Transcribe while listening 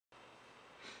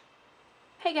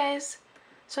Hey guys!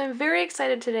 So I'm very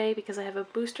excited today because I have a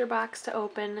booster box to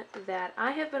open that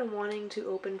I have been wanting to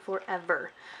open forever.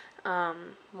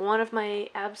 One of my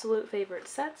absolute favorite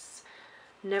sets.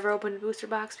 Never opened a booster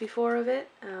box before of it,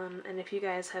 and if you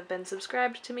guys have been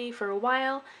subscribed to me for a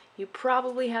while, you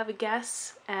probably have a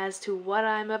guess as to what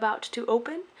I'm about to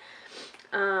open.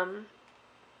 But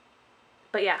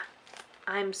yeah,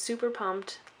 I'm super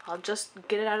pumped. I'll just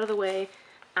get it out of the way.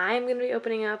 I'm going to be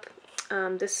opening up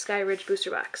this Skyridge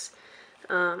booster box.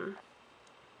 Got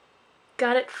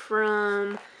it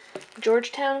from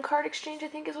Georgetown Card Exchange, I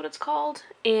think is what it's called,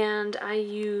 and I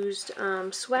used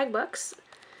Swagbucks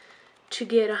to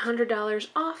get $100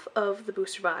 off of the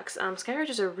booster box. Skyridge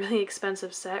is a really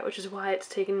expensive set, which is why it's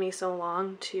taken me so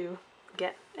long to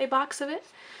get a box of it.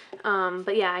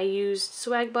 But yeah, I used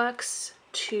Swagbucks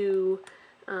to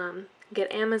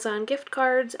get Amazon gift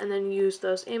cards, and then use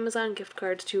those Amazon gift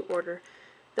cards to order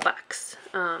the box.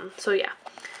 So yeah,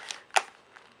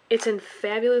 it's in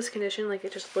fabulous condition. Like,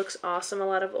 it just looks awesome. A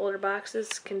lot of older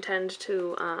boxes can tend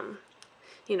to,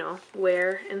 you know,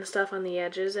 wear and stuff on the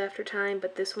edges after time,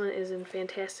 but this one is in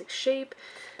fantastic shape.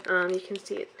 You can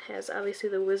see it has obviously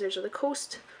the Wizards of the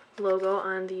Coast logo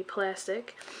on the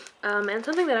plastic. And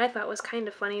something that I thought was kind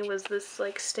of funny was this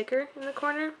like sticker in the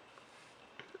corner.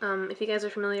 If you guys are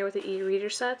familiar with the e-reader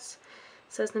sets,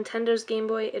 it says Nintendo's Game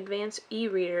Boy Advance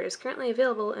e-reader is currently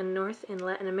available in North and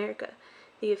Latin America.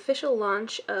 The official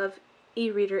launch of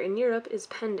e-reader in Europe is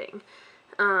pending.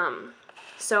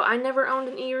 So I never owned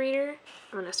an e-reader.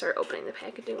 I'm going to start opening the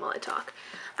packaging while I talk.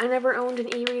 I never owned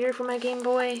an e-reader for my Game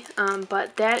Boy,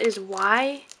 but that is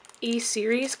why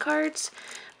e-series cards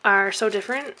are so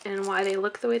different and why they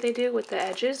look the way they do with the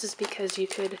edges, is because you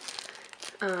could,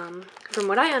 from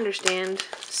what I understand,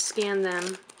 scan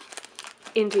them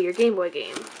into your Game Boy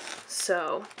game.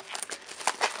 So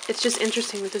it's just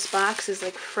interesting that this box is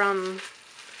like from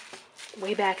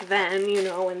way back then, you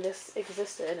know, when this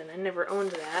existed, and I never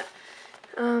owned that.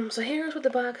 So here's what the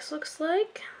box looks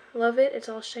like. Love it. It's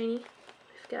all shiny.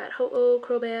 We've got Ho-Oh,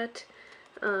 Crobat,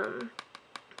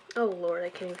 oh lord, I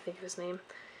can't even think of his name.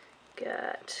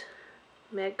 Got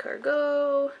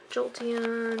Magcargo,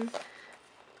 Jolteon,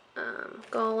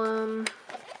 Golem,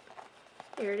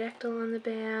 Aerodactyl on the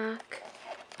back,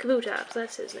 Kabutops,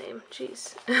 that's his name,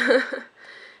 jeez.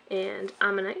 And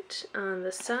Ammonite on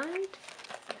the side,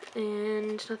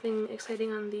 and nothing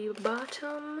exciting on the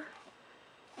bottom.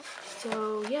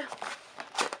 So yeah,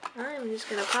 I'm just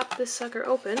gonna pop this sucker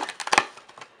open.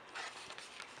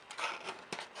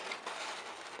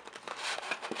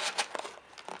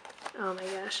 Oh my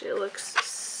gosh, it looks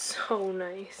so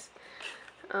nice.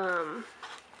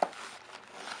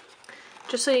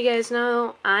 Just so you guys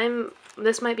know,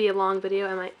 this might be a long video,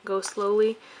 I might go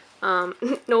slowly.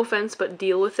 No offense, but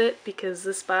deal with it, because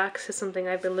this box is something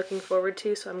I've been looking forward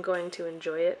to, so I'm going to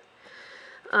enjoy it.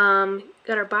 Got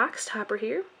our box topper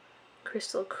here.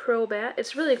 Crystal Crobat.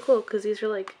 It's really cool because these are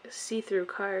like see-through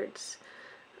cards.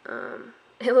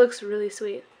 It looks really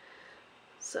sweet.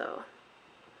 So,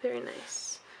 very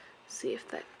nice. See if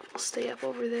that will stay up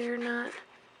over there or not.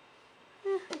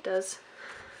 It does.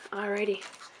 Alrighty.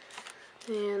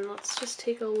 And let's just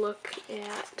take a look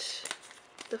at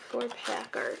the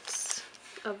 4-pack arts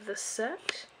of the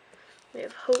set. We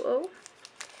have Ho-Oh,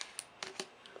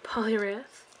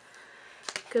 Poliwrath,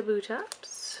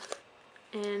 Kabutops,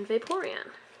 and Vaporeon.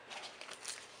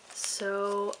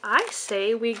 So I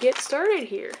say we get started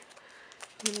here.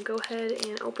 I'm gonna go ahead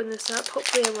and open this up.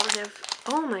 Hopefully I won't have,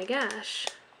 oh my gosh.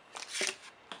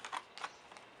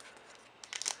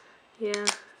 Yeah.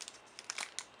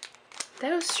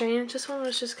 That was strange. This one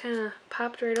was just kind of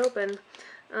popped right open.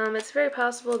 It's very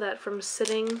possible that from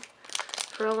sitting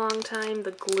for a long time,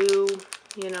 the glue,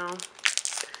 you know,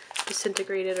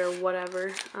 disintegrated or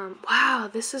whatever. Wow,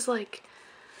 this is like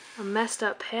a messed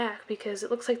up pack because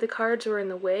it looks like the cards were in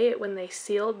the way when they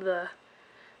sealed the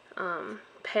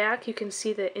pack. You can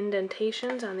see the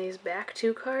indentations on these back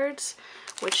 2 cards,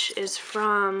 which is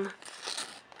from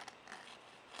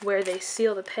where they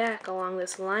seal the pack along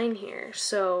this line here.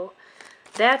 So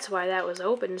that's why that was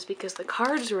open, is because the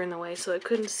cards were in the way, so it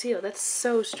couldn't seal. That's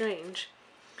so strange.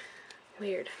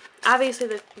 Weird. Obviously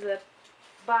the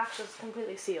box was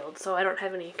completely sealed, so I don't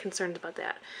have any concerns about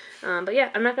that. But yeah,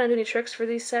 I'm not going to do any tricks for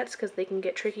these sets because they can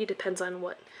get tricky, depends on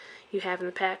what you have in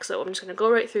the pack, so I'm just going to go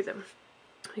right through them.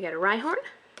 We got a Rhyhorn,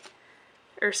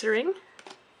 Ursaring,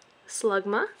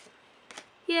 Slugma,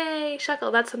 yay,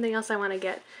 Shuckle, that's something else I want to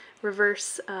get.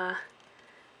 Reverse,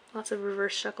 lots of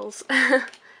reverse Shuckles.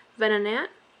 Venonat.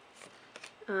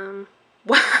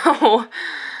 Wow!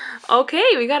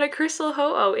 Okay, we got a Crystal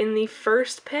Ho-Oh in the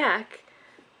first pack.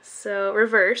 So,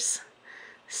 reverse.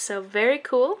 So very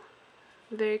cool.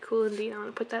 Very cool indeed. I'm going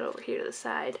to put that over here to the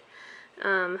side.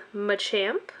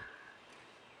 Machamp,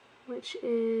 which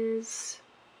is,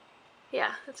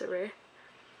 yeah, that's a rare.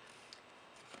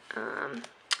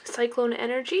 Cyclone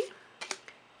Energy,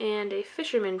 and a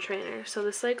Fisherman Trainer. So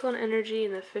the Cyclone Energy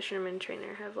and the Fisherman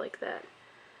Trainer have like that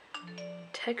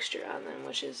texture on them,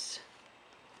 which is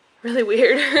really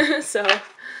weird. So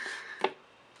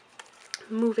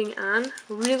moving on,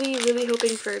 really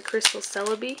hoping for a Crystal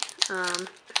Celebi.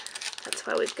 That's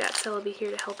why we've got Celebi here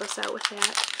to help us out with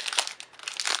that.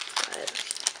 But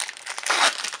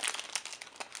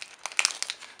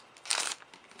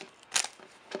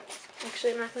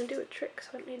actually, I'm not going to do a trick, so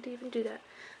I don't need to even do that.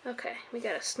 Okay, we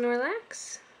got a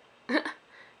Snorlax. Kind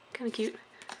of cute.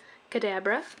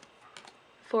 Kadabra.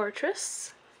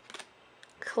 Fortress.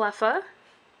 Cleffa.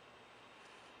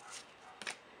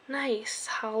 Nice.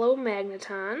 Hollow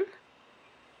Magneton.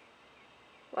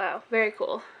 Wow, very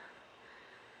cool.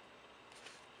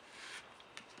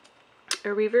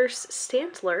 A reverse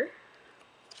Stantler.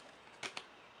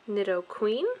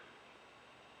 Nidoqueen,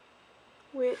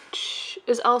 which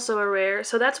is also a rare.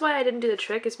 So that's why I didn't do the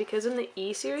trick, is because in the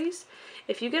E series,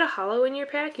 if you get a holo in your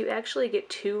pack, you actually get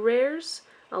 2 rares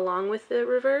along with the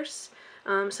reverse.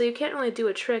 So you can't really do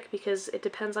a trick because it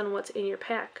depends on what's in your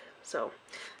pack. So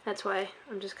that's why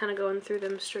I'm just kind of going through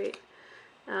them straight.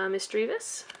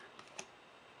 Misdreavus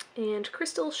and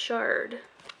Crystal Shard.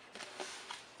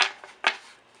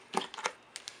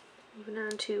 Moving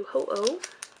on to Ho-Oh.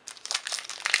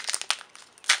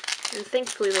 And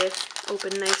thankfully they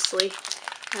open nicely.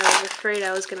 I was afraid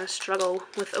I was going to struggle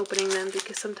with opening them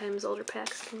because sometimes older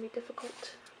packs can be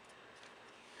difficult.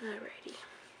 Alrighty.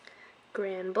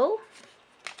 Granbull.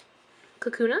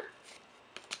 Kakuna.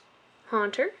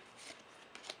 Haunter.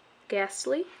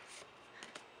 Ghastly.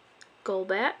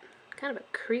 Golbat. Kind of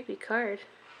a creepy card.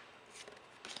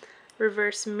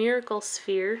 Reverse Miracle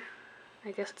Sphere.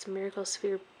 I guess it's Miracle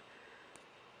Sphere.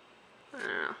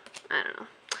 I don't know.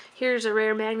 Here's a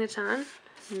rare Magneton,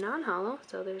 non-holo,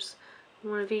 so there's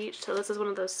one of each. So this is one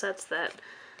of those sets that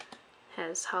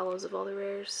has holos of all the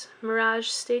rares. Mirage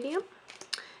Stadium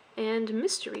and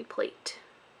Mystery Plate.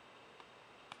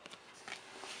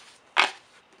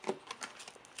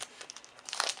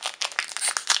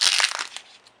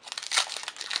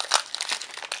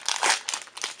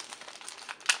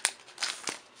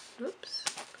 Oops.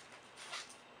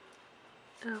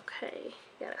 Okay,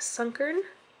 got a Sunkern.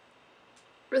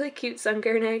 Really cute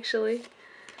Sunkern, actually.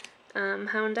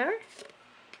 Houndour.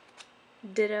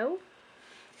 Ditto.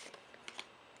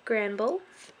 Granbull.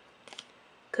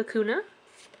 Kakuna.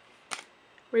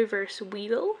 Reverse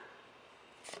Weedle.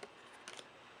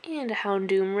 And a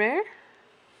Houndoom rare.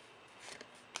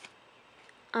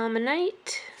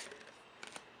 Ammonite.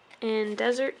 And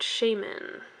Desert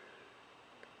Shaman.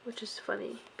 Which is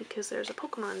funny, because there's a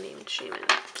Pokemon named Shaman.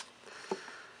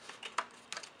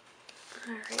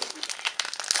 Alright.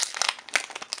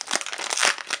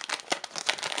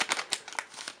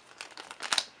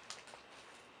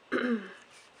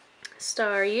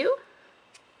 Staryu,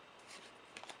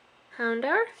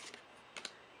 Houndour,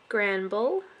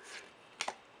 Granbull,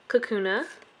 Kakuna,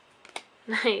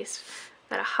 nice,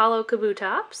 got a holo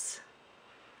Kabutops,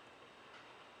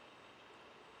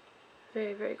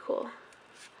 very cool,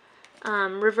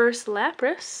 Reverse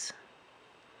Lapras,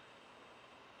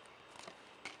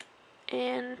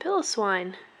 and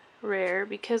Piloswine, rare,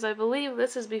 because I believe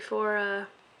this is before,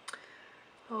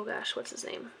 oh gosh, what's his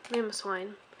name,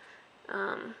 Mamoswine,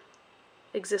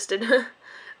 existed.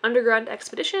 Underground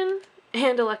Expedition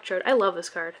and Electrode. I love this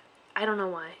card. I don't know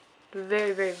why.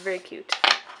 Very cute.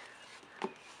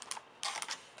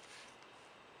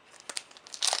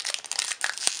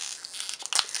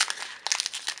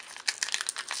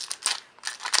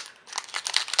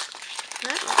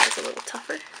 That one is a little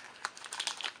tougher.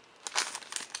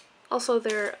 Also,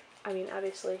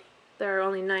 obviously, there are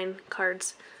only 9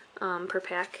 cards per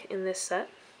pack in this set.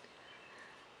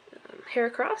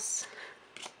 Heracross,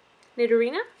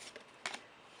 Nidorina,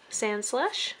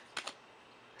 Sandslash,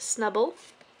 Snubbull,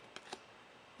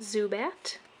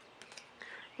 Zubat,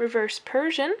 Reverse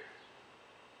Persian.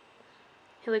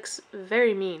 He looks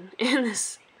very mean in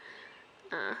this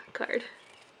card.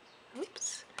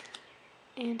 Oops.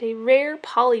 And a rare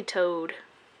Politoed.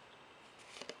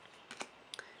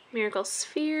 Miracle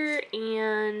Sphere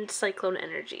and Cyclone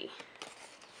Energy.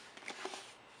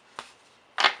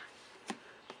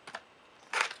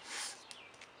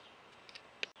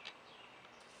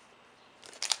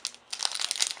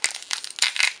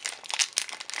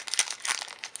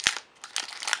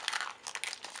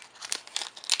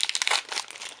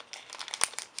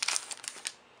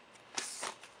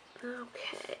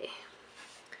 Okay.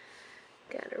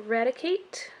 Got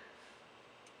Eradicate.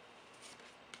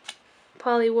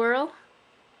 Poliwhirl.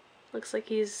 Looks like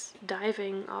he's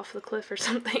diving off the cliff or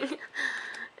something.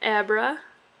 Abra.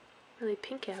 Really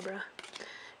pink Abra.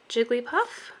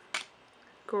 Jigglypuff.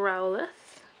 Growlithe.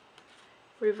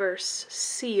 Reverse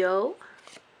Seal.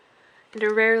 And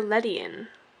a rare Ledian.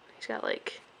 He's got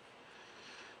like,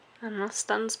 I don't know,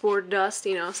 stun spore dust,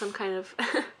 you know, some kind of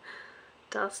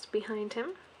dust behind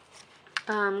him.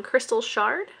 Crystal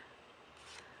Shard.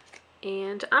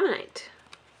 And Ammonite.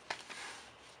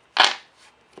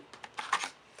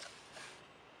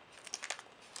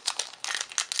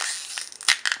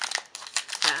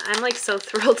 I'm like so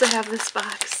thrilled to have this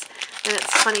box, and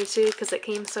it's funny too because it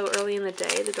came so early in the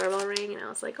day, the doorbell rang, and I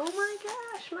was like, oh my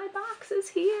gosh, my box is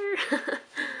here.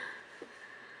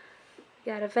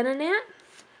 Got a Venonat,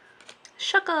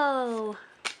 Shuckle,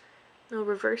 no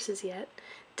reverses yet,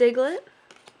 Diglett,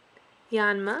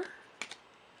 Yanma.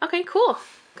 Okay, cool,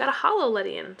 got a holo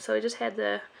Ledian, so I just had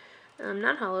the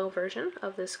non-holo version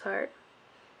of this card,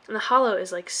 and the holo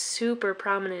is like super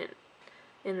prominent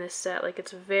in this set. Like,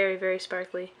 it's very, very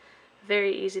sparkly,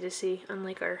 very easy to see,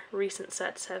 unlike our recent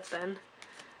sets have been.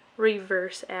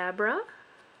 Reverse Abra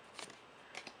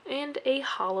and a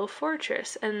Holo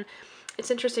Fortress. And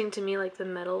it's interesting to me, like, the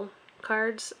metal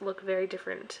cards look very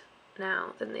different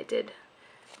now than they did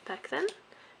back then.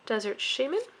 Desert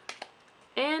Shaman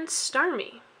and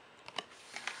Starmie.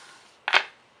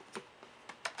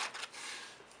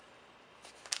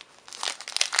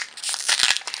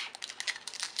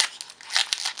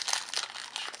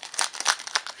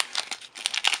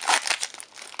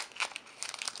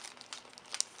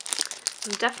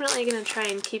 I'm definitely going to try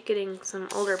and keep getting some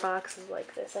older boxes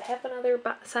like this. I have another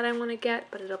set I want to get,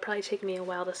 but it'll probably take me a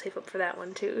while to save up for that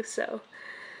one too. So,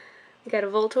 we got a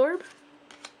Voltorb,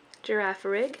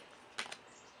 Girafarig,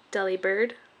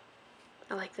 Delibird.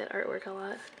 I like that artwork a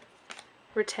lot.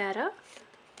 Rattata,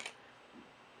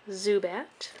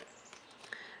 Zubat,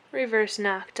 Reverse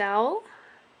Noctowl,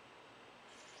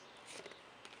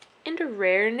 and a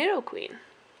rare Nidoqueen.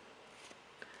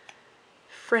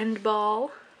 Friend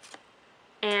Ball,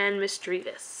 and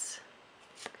Misdreavus.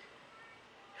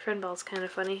 Friend Ball's kind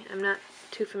of funny. I'm not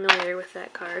too familiar with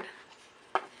that card.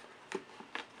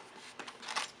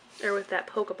 Or with that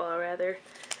Pokeball, rather.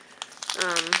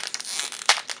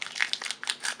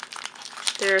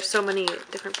 There are so many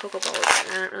different Pokeballs,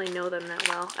 and I don't really know them that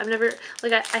well. I've never,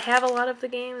 like, I have a lot of the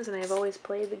games, and I've always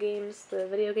played the games, the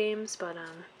video games, but,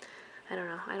 I don't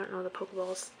know. I don't know the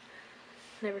Pokeballs.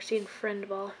 Never seen Friend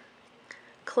Ball.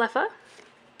 Cleffa.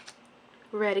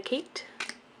 Eradicate,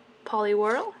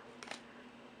 Poliwhirl,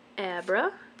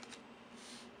 Abra,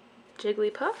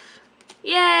 Jigglypuff,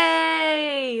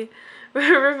 yay!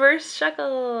 Reverse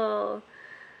Shuckle,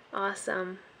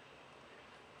 awesome.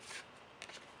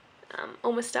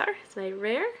 Omastar is my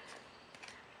rare,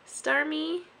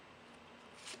 Starmie,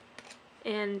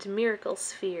 and Miracle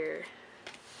Sphere.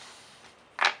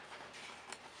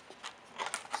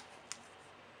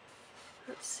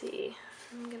 Let's see,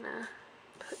 I'm gonna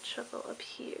put Shuckle up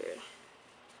here.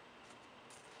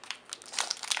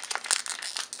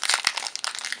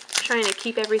 Trying to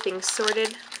keep everything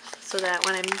sorted so that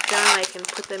when I'm done I can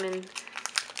put them in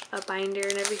a binder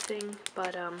and everything,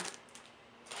 but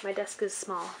my desk is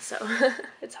small, so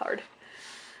it's hard.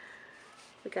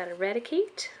 We got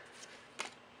Eradicate,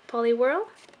 Poliwhirl,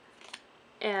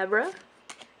 Abra,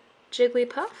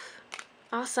 Jigglypuff,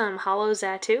 awesome, Holo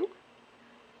Xatu,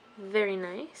 very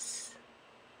nice.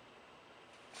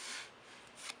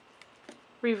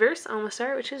 Reverse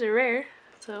Omastar, which is a rare,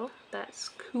 so that's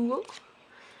cool.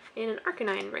 And an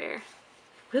Arcanine rare.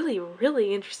 Really,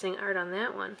 really interesting art on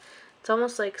that one. It's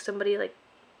almost like somebody, like,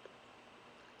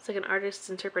 it's like an artist's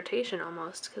interpretation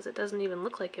almost, because it doesn't even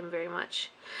look like him very much.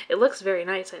 It looks very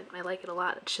nice. I like it a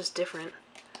lot. It's just different.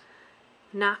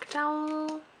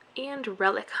 Noctowl and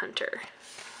Relic Hunter.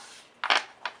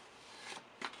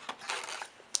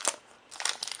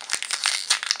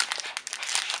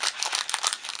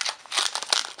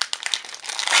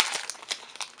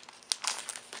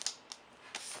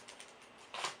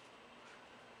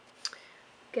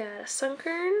 Got a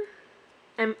Sunkern.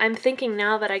 I'm thinking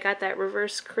now that I got that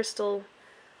reverse crystal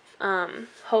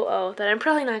Ho-Oh that I'm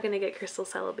probably not going to get Crystal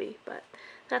Celebi, but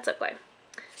that's okay.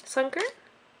 Sunkern,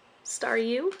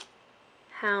 Staryu,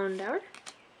 Houndour,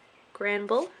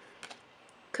 Granbull,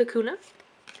 Kakuna,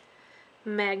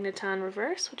 Magneton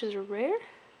reverse, which is a rare.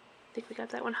 I think we got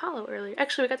that one holo earlier.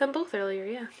 Actually, we got them both earlier,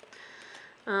 yeah.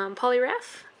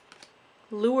 Poliwrath,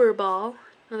 Lure Ball,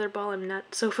 another ball I'm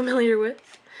not so familiar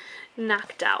with.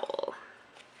 Noctowl.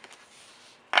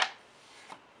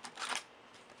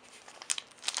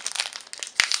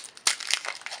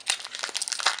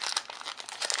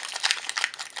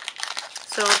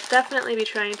 So I'll definitely be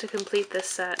trying to complete this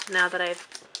set now that I've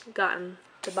gotten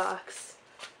the box.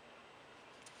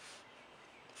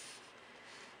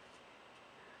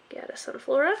 Got a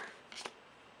Sunflora.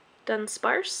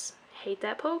 Dunsparce. Hate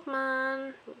that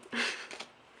Pokemon.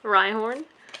 Rhyhorn.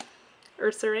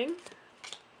 Ursaring.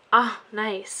 Oh,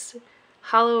 nice.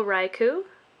 Hollow Raikou.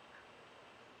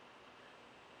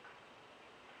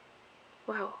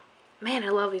 Wow. Man, I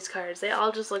love these cards. They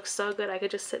all just look so good. I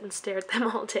could just sit and stare at them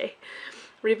all day.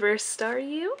 Reverse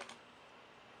Staryu.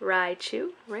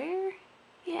 Raichu. Rare.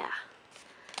 Yeah.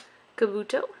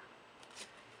 Kabuto.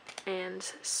 And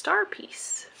Star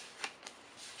Piece.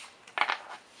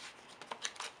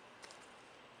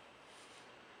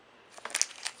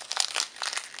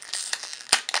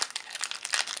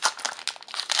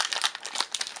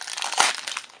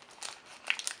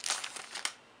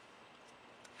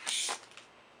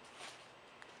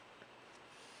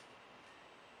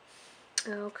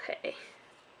 Okay.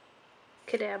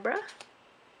 Kadabra.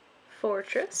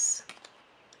 Fortress.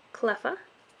 Cleffa.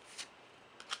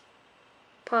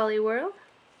 Poliwhirl.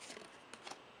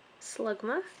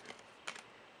 Slugma.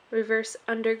 Reverse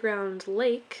Underground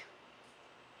Lake.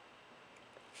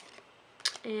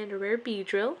 And a rare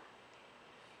Beedrill.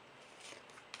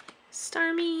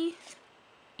 Starmie.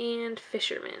 And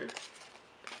Fisherman.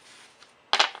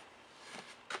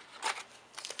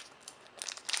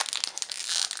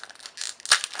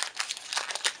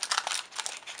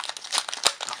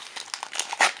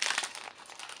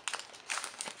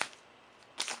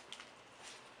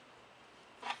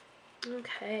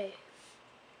 Okay.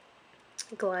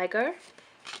 Gligar.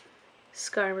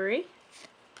 Skarmory.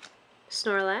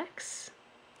 Snorlax.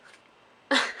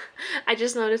 I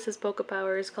just noticed his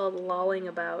Pokepower is called Lolling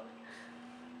About.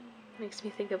 Makes me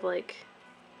think of like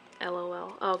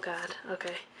LOL. Oh god,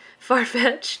 okay.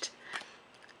 Farfetch'd.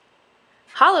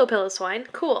 Hollow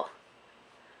Piloswine. Cool.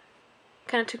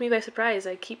 Kind of took me by surprise.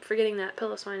 I keep forgetting that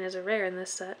Piloswine is a rare in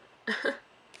this set.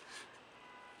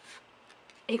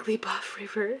 Igglybuff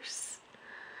Reverse.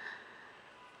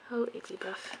 Oh,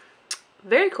 Igglybuff.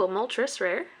 Very cool. Moltres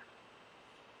rare.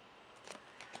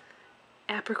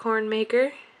 Apricorn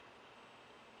Maker.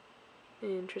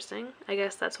 Interesting. I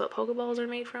guess that's what Pokeballs are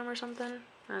made from or something.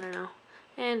 I don't know.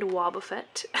 And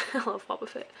Wobbuffet. I love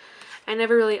Wobbuffet. I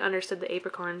never really understood the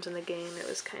apricorns in the game. It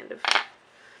was kind of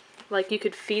like you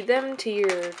could feed them to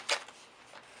your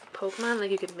Pokemon.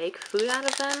 Like you could make food out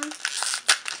of them.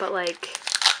 But like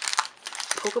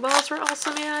Pokeballs were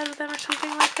also made out of them or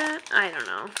something like that. I don't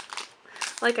know.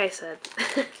 Like I said,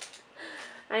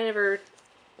 I never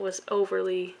was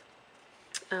overly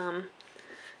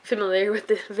familiar with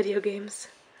the video games.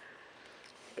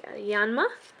 Got a Yanma.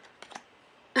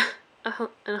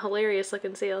 A hilarious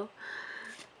looking seal.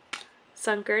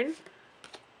 Sunkern.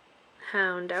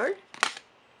 Houndour.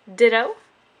 Ditto.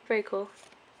 Very cool.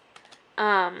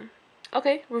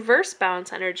 Okay, Reverse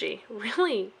Bounce Energy.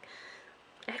 Really,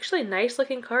 actually nice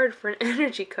looking card for an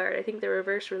energy card. I think the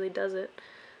reverse really does it.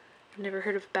 I've never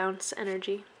heard of Bounce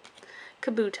Energy.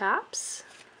 Kabutops.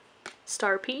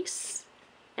 Star Piece.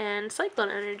 And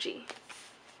Cyclone Energy.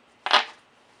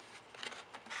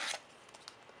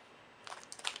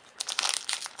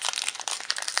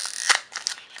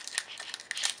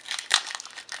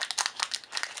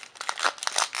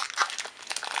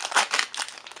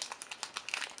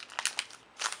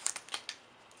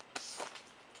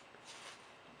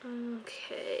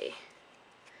 Okay.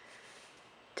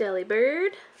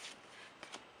 Delibird.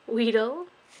 Weedle.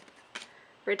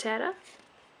 Rattata.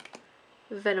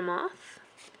 Venomoth.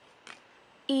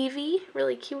 Eevee,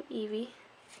 really cute Eevee.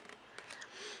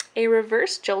 A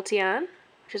reverse Jolteon,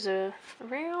 which is a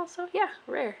rare also. Yeah,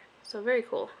 rare. So very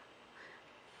cool.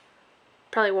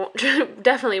 Probably won't,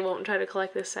 definitely won't try to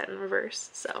collect this set in reverse.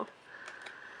 So,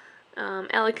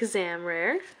 Alakazam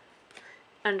rare,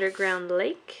 Underground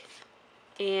Lake,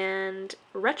 and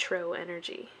Retro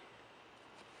Energy.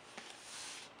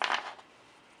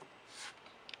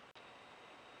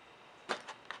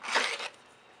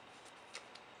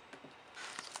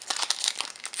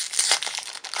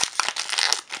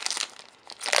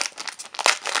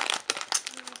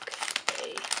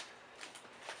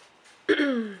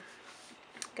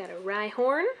 Got a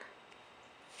Rhyhorn,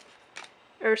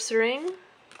 Ursaring,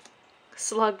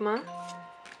 Slugma,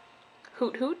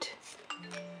 Hoot,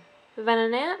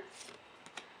 Venonat,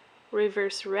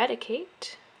 Reverse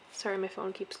Raticate. Sorry, my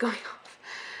phone keeps going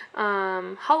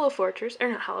off. Hollow Fortress, or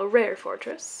not Hollow, Rare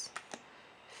Fortress,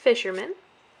 Fisherman,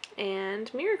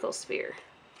 and Miracle Sphere.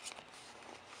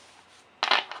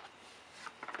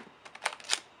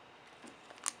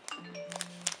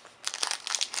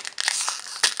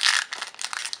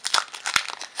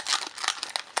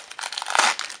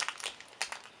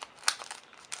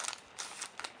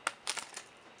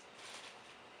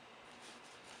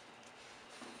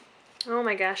 Oh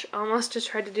my gosh, almost just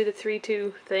tried to do the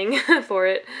 3-2 thing for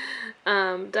it.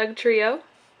 Doug Trio,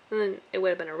 and then it would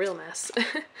have been a real mess.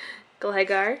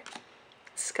 Gligar,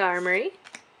 Skarmory,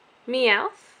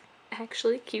 Meowth,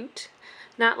 actually cute.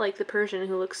 Not like the Persian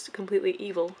who looks completely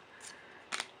evil.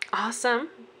 Awesome.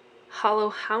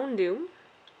 Hollow Houndoom.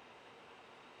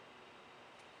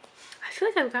 I feel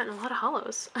like I've gotten a lot of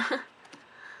hollows.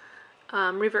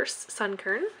 Reverse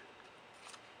Sunkern.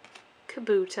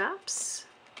 Kabutops.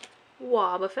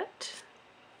 Wobbuffet.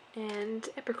 And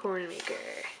Epiccorn Maker.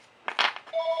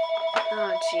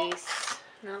 Oh jeez.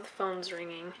 Now the phone's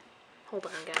ringing. Hold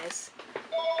on, guys.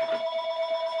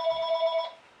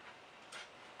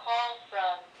 Call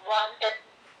from 1.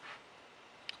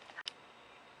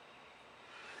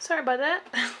 Sorry about that.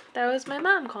 That was my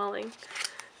mom calling.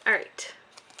 Alright.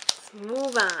 Let's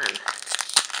move on.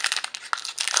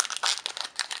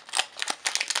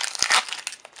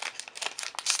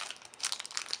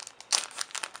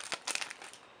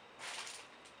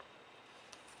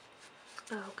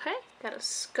 Okay, got a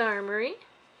Skarmory,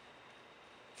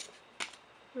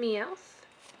 Meowth,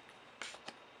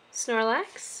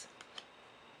 Snorlax,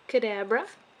 Kadabra,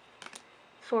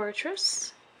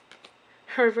 Fortress,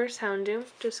 Reverse Houndoom.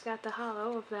 Just got the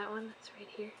hollow of that one. That's right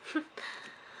here.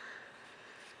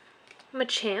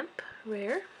 Machamp,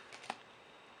 rare,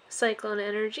 Cyclone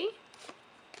Energy,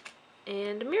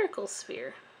 and Miracle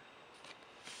Sphere.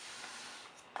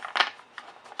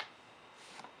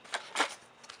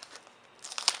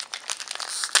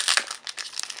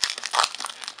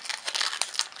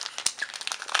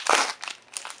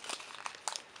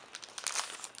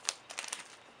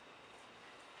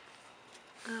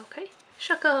 Okay,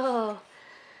 Shuckle.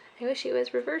 I wish he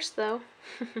was reversed though.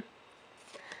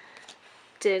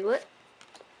 Diglett,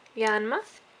 Yanma,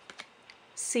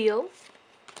 Seal,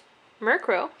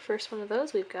 Murkrow, first one of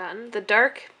those we've gotten. The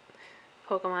dark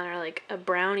Pokemon are like a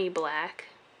brownie black.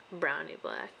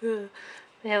 Ugh.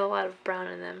 They have a lot of brown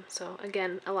in them, so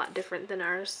again, a lot different than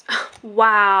ours.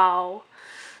 Wow!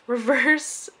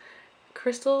 Reverse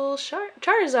Crystal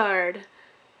Charizard.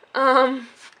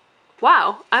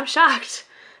 Wow, I'm shocked.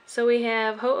 So we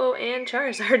have Ho-Oh and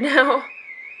Charizard now.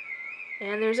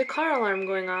 And there's a car alarm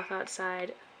going off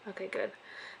outside. Okay, good.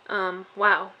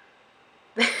 Wow.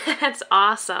 That's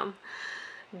awesome.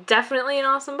 Definitely an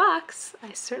awesome box.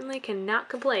 I certainly cannot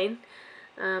complain.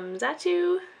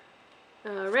 Zatu,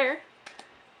 rare,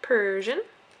 Persian,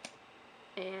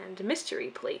 and Mystery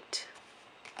Plate.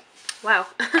 Wow.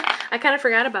 I kind of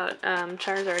forgot about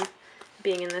Charizard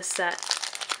being in this set.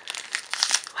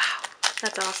 Wow.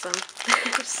 That's awesome.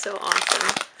 So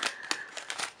awesome.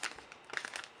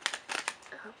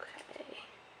 Okay.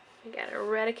 We got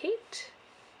Eradicate,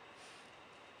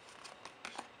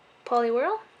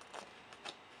 Poliwhirl,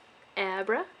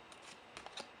 Abra,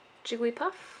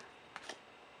 Jigglypuff,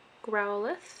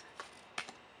 Growlithe,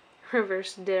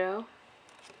 Reverse Ditto,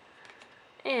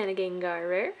 and a Gengar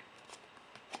rare,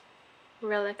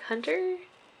 Relic Hunter,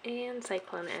 and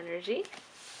Cyclone Energy.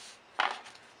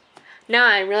 Now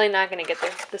I'm really not going to get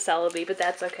the Celebi, but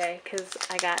that's okay, because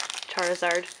I got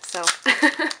Charizard, so.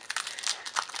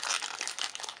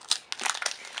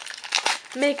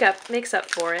 Makes up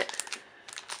for it.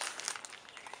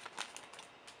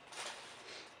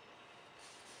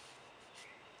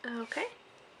 Okay,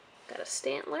 got a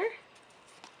Stantler,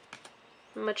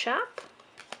 Machop,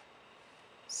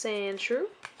 Sandshrew,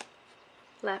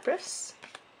 Lapras,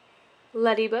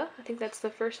 Ladybug. I think that's the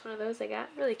first one of those I got.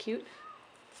 Really cute.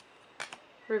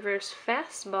 Reverse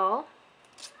Fastball,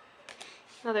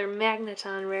 another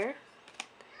Magneton rare,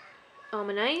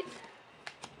 Omanite,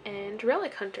 and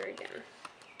Relic Hunter again.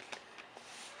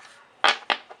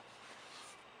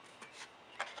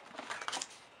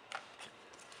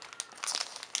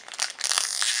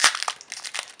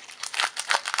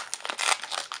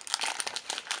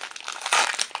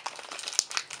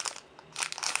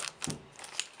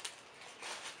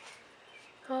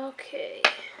 Okay,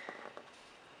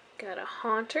 got a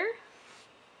Haunter,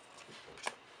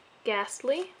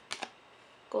 Ghastly,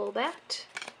 Golbat,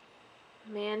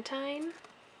 Mantine,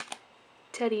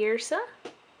 Teddiursa,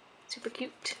 super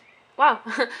cute. Wow,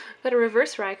 got a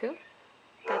reverse Raikou.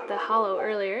 Got the hollow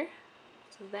earlier,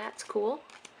 so that's cool.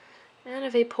 And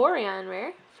a Vaporeon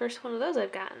rare, first one of those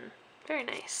I've gotten. Very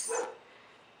nice.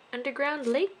 Underground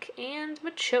Lake and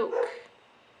Machoke.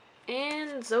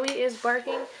 And Zoe is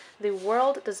barking. The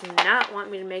world does not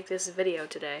want me to make this video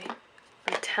today.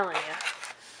 I'm telling you.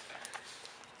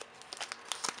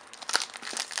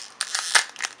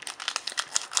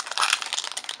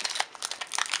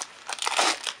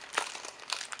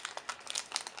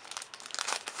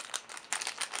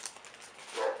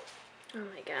 Oh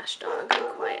my gosh, dog, be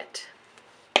quiet.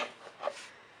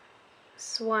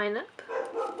 Swineup,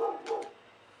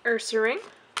 Ursaring,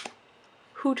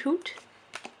 Hoot Hoot,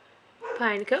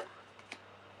 Pineco.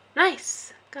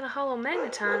 Nice! Got a holo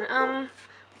Magneton.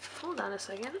 Hold on a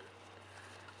second.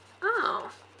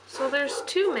 Oh, so there's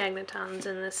 2 Magnetons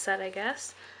in this set, I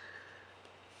guess.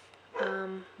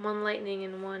 1 lightning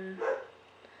and 1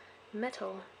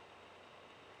 metal.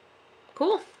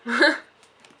 Cool! Oh,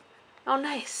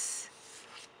 nice!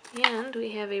 And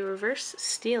we have a reverse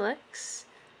Steelix,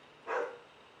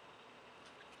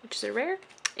 which is a rare,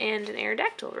 and an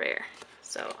Aerodactyl rare.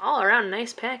 So all around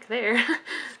nice pack there.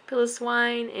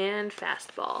 Piloswine and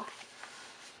Fastball.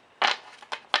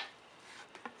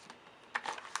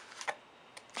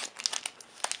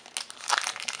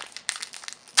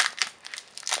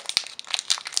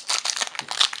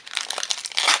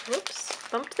 Whoops,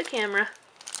 bumped the camera.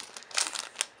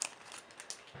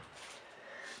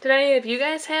 Did any of you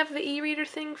guys have the e-reader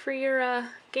thing for your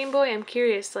Game Boy? I'm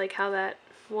curious like how that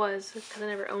was, because I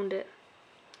never owned it.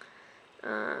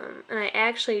 And I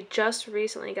actually just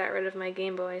recently got rid of my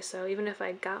Game Boy, so even if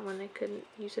I got one, I couldn't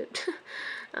use it.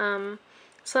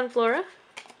 Sunflora,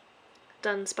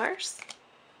 Dunsparce,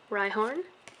 Rhyhorn,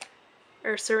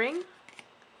 Ursaring,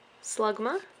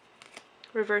 Slugma,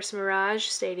 Reverse Mirage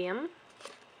Stadium,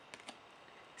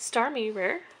 Starmie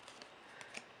Rare,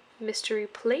 Mystery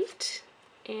Plate,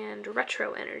 and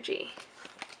Retro Energy.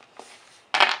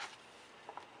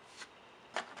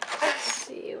 Let's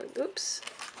see, oops,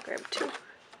 grab 2.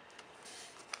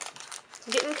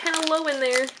 Getting kind of low in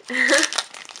there.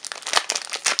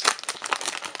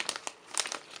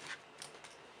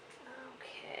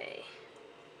 Okay.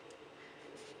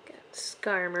 Got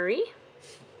Skarmory,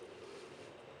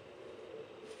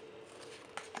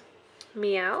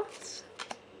 Meowth,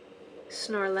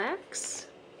 Snorlax,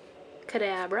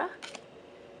 Kadabra,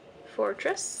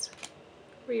 Fortress,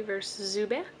 Reverse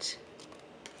Zubat,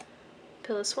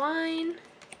 Piloswine,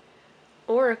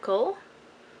 Oracle,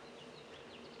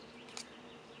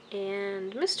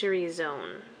 and Mystery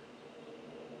Zone.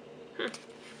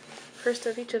 First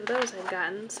of each of those I've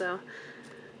gotten, so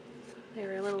they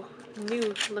were a little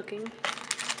new looking.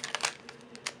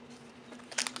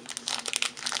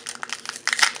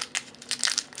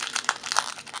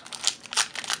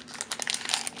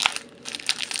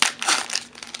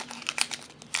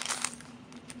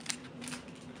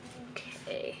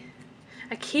 Okay.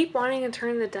 I keep wanting to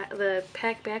turn the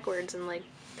pack backwards and like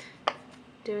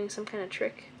doing some kind of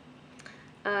trick.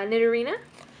 Nidorina,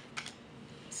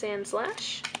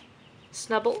 Sandslash,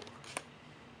 Snubbull,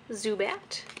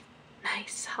 Zubat,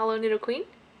 nice, Holo Nidoqueen,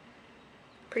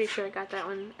 pretty sure I got that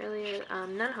one earlier,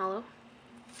 non-holo,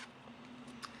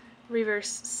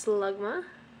 Reverse Slugma,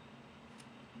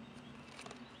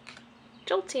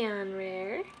 Jolteon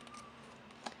Rare,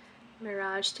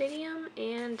 Mirage Stadium,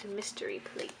 and Mystery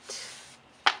Plate.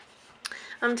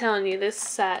 I'm telling you, this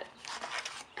set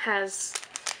has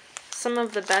some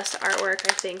of the best artwork,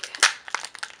 I think,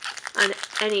 on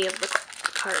any of the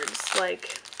cards.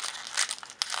 Like,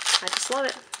 I just love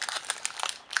it.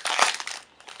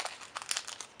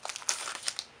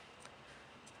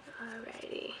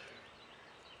 Alrighty.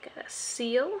 Got a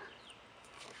Seal,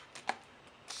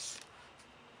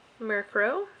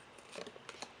 Murkrow,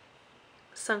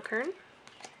 Sunkern,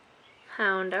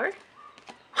 Houndour.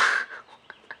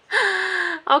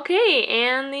 Okay,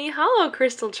 and the Holo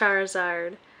Crystal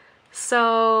Charizard.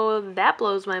 So that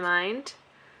blows my mind.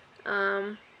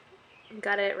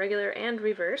 Got it regular and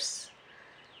reverse.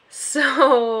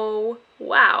 So,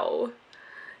 wow.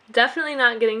 Definitely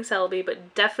not getting Celebi,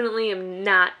 but definitely am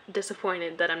not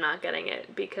disappointed that I'm not getting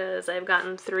it, because I've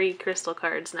gotten 3 crystal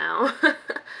cards now.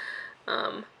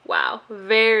 Wow.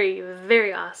 Very,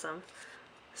 very awesome.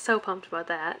 So pumped about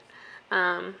that.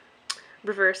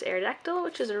 Reverse Aerodactyl,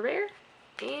 which is a rare,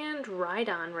 and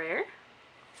Rhydon rare.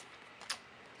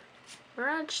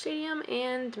 Mirage Stadium,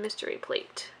 and Mystery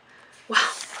Plate. Wow.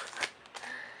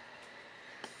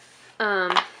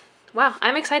 Wow,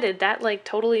 I'm excited. That, like,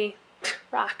 totally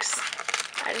rocks.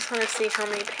 I just want to see how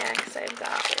many packs I've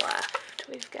got left.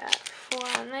 We've got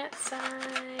 4 on that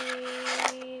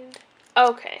side.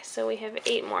 Okay, so we have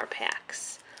 8 more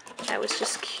packs. I was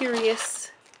just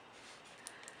curious.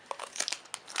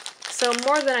 So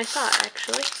more than I thought,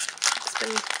 actually. It's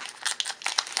been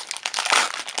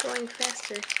going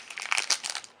faster.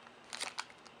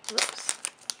 Whoops.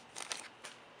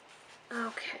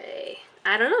 Okay.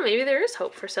 I don't know, maybe there is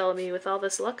hope for Celebi with all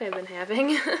this luck I've been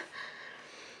having.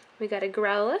 We got a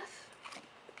Growlithe,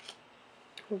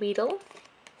 Weedle,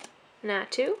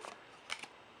 Natu,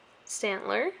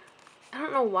 Stantler. I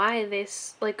don't know why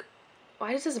this, like,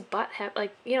 why does his butt have,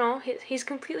 like, you know, he's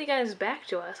completely got his back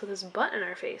to us with his butt in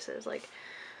our faces. Like,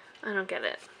 I don't get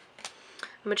it.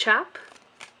 Machop,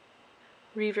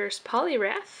 Reverse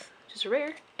Poliwrath, which is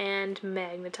rare, and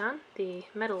Magneton, the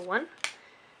metal one,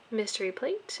 Mystery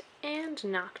Plate, and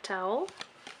Noctowl.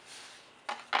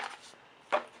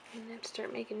 I'm gonna have to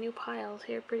start making new piles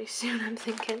here pretty soon, I'm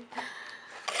thinking.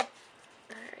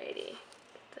 Alrighty,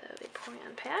 get the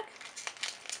Vaporeon pack.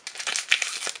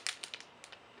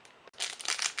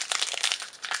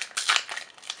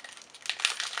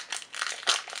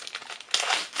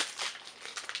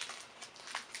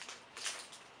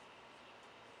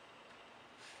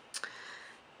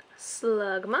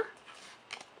 Slugma,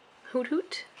 Hoot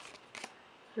Hoot,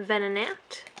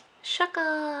 Venonat,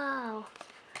 Shuckle,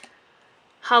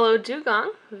 Hollow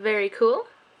Dugong, very cool.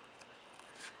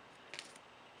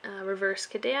 Reverse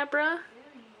Kadabra,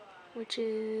 which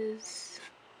is,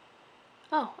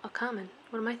 oh, a common.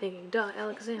 What am I thinking? Duh,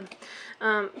 Alakazam.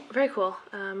 Very cool.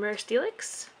 Rare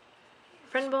Steelix,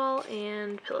 Friend Ball,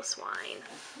 and Piloswine.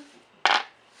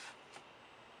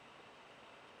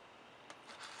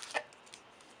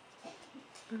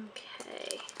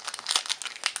 Okay.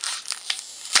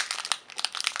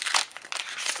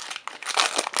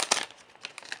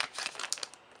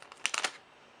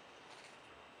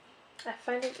 I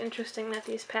find it interesting that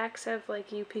these packs have like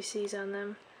UPCs on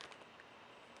them.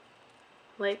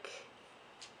 Like,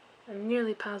 I'm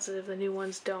nearly positive the new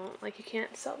ones don't. Like, you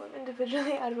can't sell them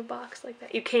individually out of a box like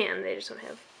that. You can, they just don't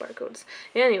have barcodes.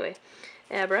 Anyway,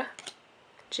 Abra,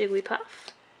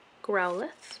 Jigglypuff,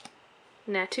 Growlithe,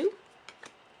 Natu,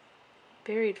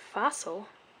 Buried Fossil.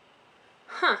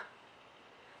 Huh.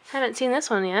 Haven't seen this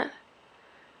one yet.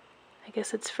 I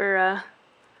guess it's for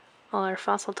all our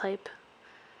fossil type.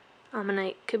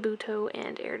 Ammonite, Kabuto,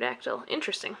 and Aerodactyl.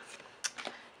 Interesting.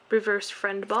 Reverse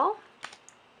Friend Ball.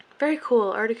 Very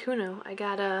cool. Articuno. I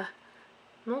got a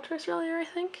Moltres earlier, I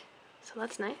think. So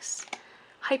that's nice.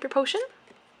 Hyper Potion.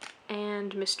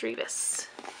 And Misdreavus.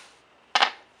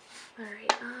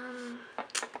 Alright,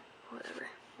 whatever.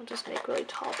 We'll just make really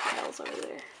tall piles over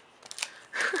there.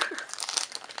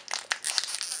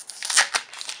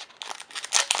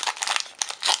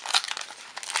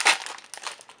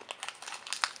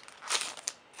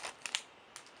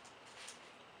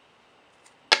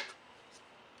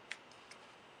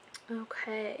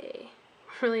 Okay,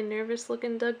 really nervous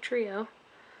looking Doug Trio.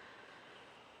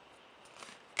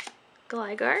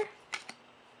 Gligar,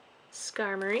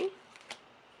 Skarmory,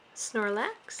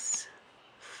 Snorlax,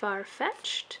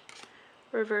 Farfetch'd,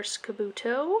 Reverse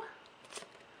Kabuto,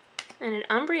 and an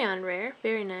Umbreon rare,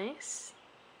 very nice,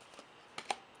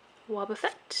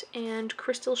 Wobbuffet, and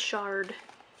Crystal Shard.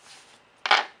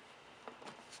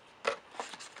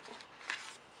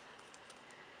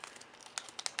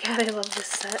 God, I love this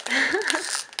set.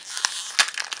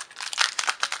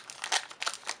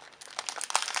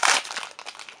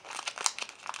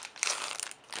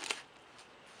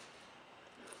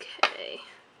 Okay.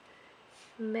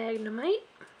 Magnemite.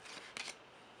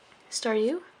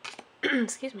 Staryu.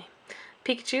 Excuse me.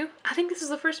 Pikachu. I think this is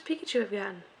the first Pikachu I've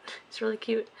gotten. It's really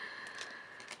cute.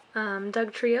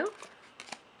 Doug Trio.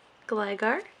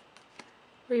 Gligar.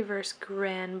 Reverse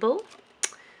Granbull.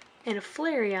 And a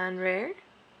Flareon rare.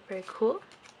 Very cool.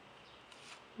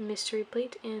 Mystery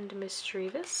Plate and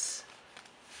Misdreavus.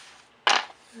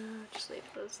 Just leave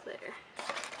those there.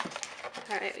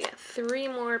 Alright, we got 3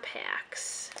 more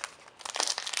packs.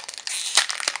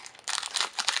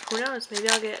 Who knows, maybe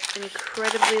I'll get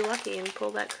incredibly lucky and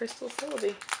pull that Crystal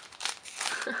Celebi.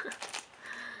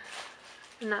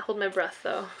 And not hold my breath,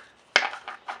 though.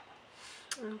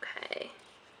 Okay.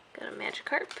 Got a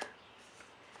Magikarp.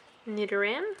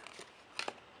 Nidoran.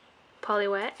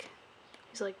 Poliwag.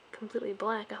 He's like completely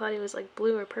black. I thought he was like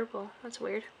blue or purple. That's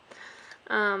weird.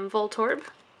 Voltorb.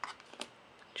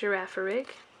 Girafarig.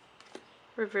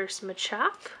 Reverse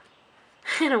Machop.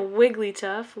 And a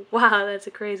Wigglytuff. Wow, that's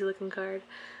a crazy looking card.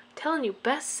 I'm telling you,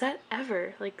 best set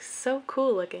ever. Like, so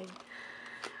cool looking.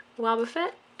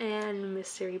 Wobbuffet and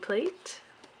Mystery Plate.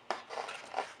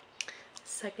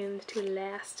 Second to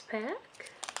last pack.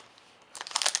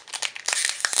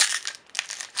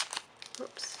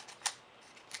 Oops.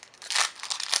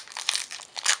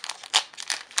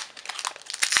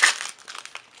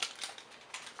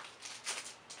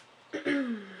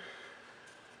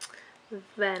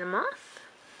 Venomoth,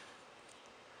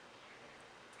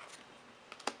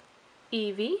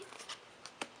 Eevee,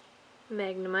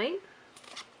 Magnemite,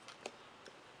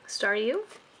 Staryu,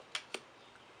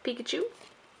 Pikachu,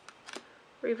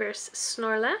 Reverse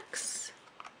Snorlax.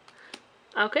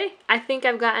 Okay, I think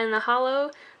I've gotten the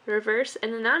holo, reverse,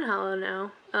 and the non-holo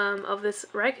now of this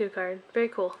Raikou card. Very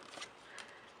cool.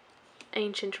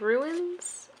 Ancient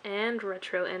Ruins and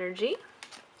Retro Energy.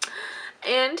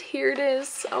 And here it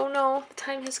is. Oh no, the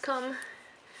time has come.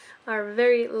 Our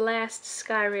very last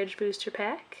Skyridge booster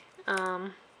pack.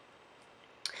 I'm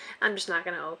just not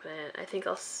gonna open it. I think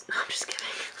I'll. No, I'm just kidding.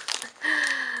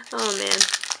 Oh man.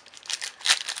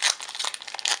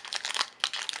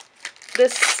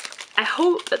 I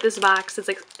hope that this box is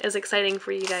as exciting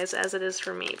for you guys as it is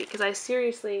for me, because I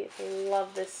seriously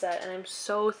love this set and I'm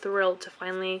so thrilled to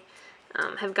finally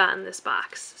have gotten this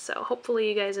box. So hopefully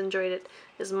you guys enjoyed it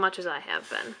as much as I have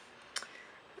been.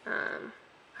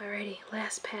 Alrighty,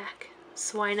 last pack.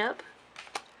 Swine Up,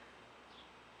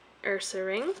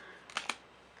 Ursaring,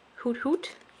 Hoot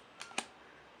Hoot,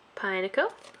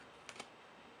 Pineco,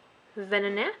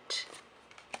 Venonat,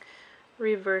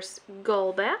 Reverse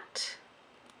Golbat,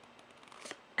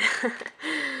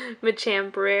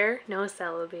 Machamp Rare, no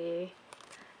Celebi,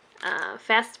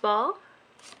 Fastball,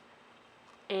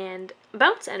 and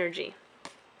Bounce Energy.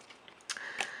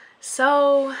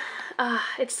 So,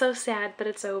 it's so sad that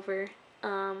it's over,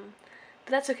 but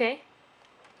that's okay.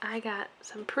 I got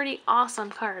some pretty awesome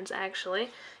cards, actually.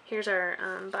 Here's our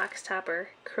box topper,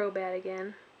 Crobat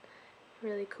again.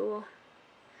 Really cool.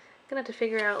 Gonna have to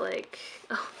figure out, like,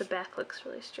 oh, the back looks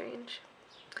really strange.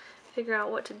 Figure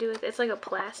out what to do with it. It's like a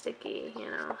plasticky,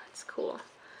 you know, it's cool.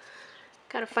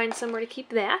 Gotta find somewhere to keep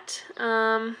that.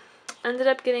 Ended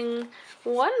up getting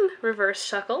one reverse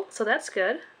Shuckle, so that's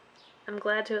good. I'm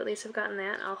glad to at least have gotten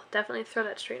that. I'll definitely throw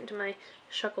that straight into my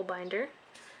Shuckle binder.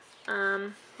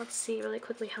 Let's see really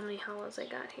quickly how many hollows I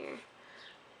got here.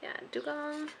 Yeah,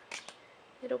 Dugong,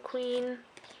 Nidoqueen,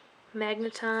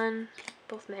 Magneton,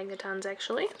 both Magnetons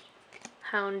actually,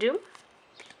 Houndoom,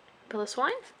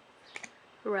 Pilliswine,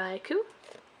 Raikou,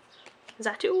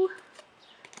 Xatu,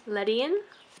 Ledian,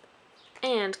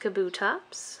 and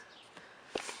Kabutops.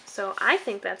 So I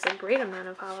think that's a great amount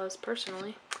of hollows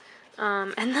personally.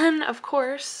 And then, of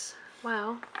course,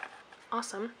 wow,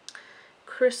 awesome,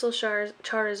 Crystal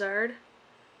Charizard.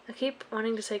 I keep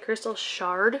wanting to say Crystal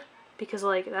Shard because,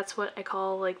 like, that's what I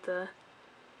call, like, the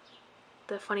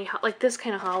funny, like, this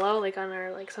kind of hollow, like, on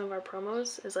our, like, some of our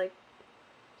promos is, like,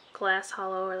 glass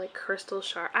hollow or, like, Crystal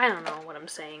Shard. I don't know what I'm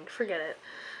saying. Forget it.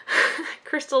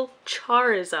 Crystal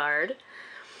Charizard.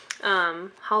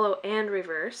 Hollow and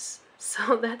reverse.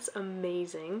 So that's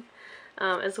amazing.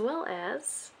 As well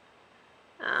as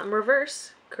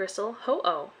reverse Crystal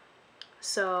Ho-Oh.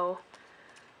 So,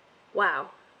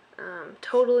 wow.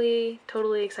 Totally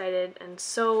excited and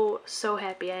so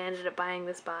happy I ended up buying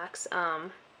this box.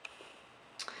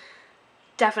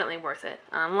 Definitely worth it.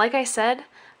 Like I said,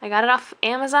 I got it off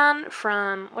Amazon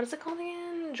from, what is it called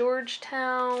again?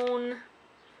 Georgetown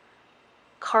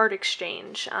Card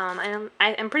Exchange.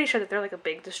 I'm pretty sure that they're like a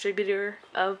big distributor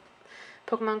of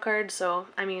Pokemon cards, so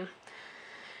I mean,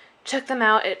 check them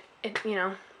out. It you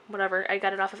know, whatever. I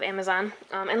got it off of Amazon.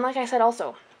 And like I said,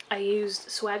 also I used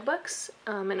Swagbucks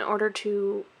in order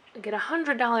to get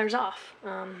 $100 off.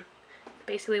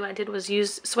 Basically what I did was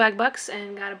use Swagbucks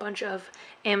and got a bunch of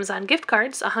Amazon gift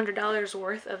cards, $100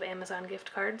 worth of Amazon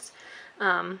gift cards,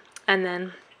 and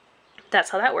then that's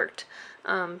how that worked.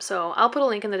 So I'll put a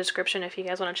link in the description if you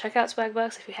guys want to check out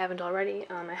Swagbucks if you haven't already.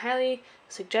 I highly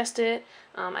suggest it.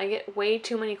 I get way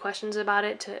too many questions about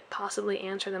it to possibly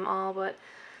answer them all, but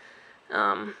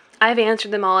I've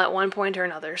answered them all at one point or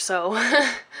another, so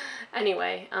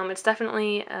anyway, it's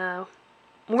definitely a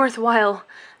worthwhile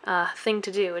thing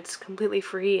to do. It's completely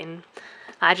free, and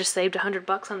I just saved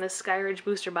 $100 on this Skyridge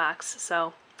booster box,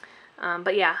 so,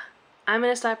 but yeah, I'm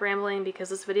gonna stop rambling because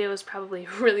this video is probably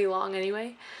really long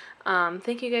anyway.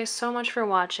 Thank you guys so much for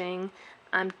watching.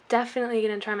 I'm definitely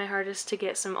gonna try my hardest to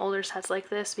get some older sets like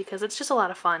this because it's just a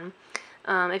lot of fun.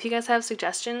 If you guys have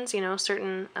suggestions, you know,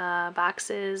 certain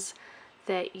boxes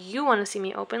that you want to see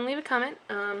me open, leave a comment.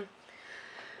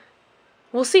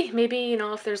 We'll see. Maybe, you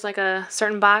know, if there's like a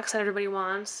certain box that everybody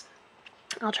wants,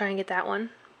 I'll try and get that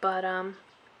one. But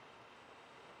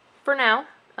for now,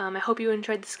 I hope you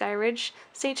enjoyed the Skyridge.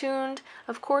 Stay tuned.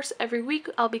 Of course, every week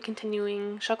I'll be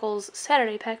continuing Shuckle's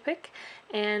Saturday pack pick,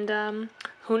 and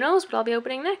who knows what I'll be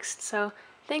opening next. So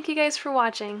thank you guys for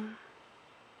watching.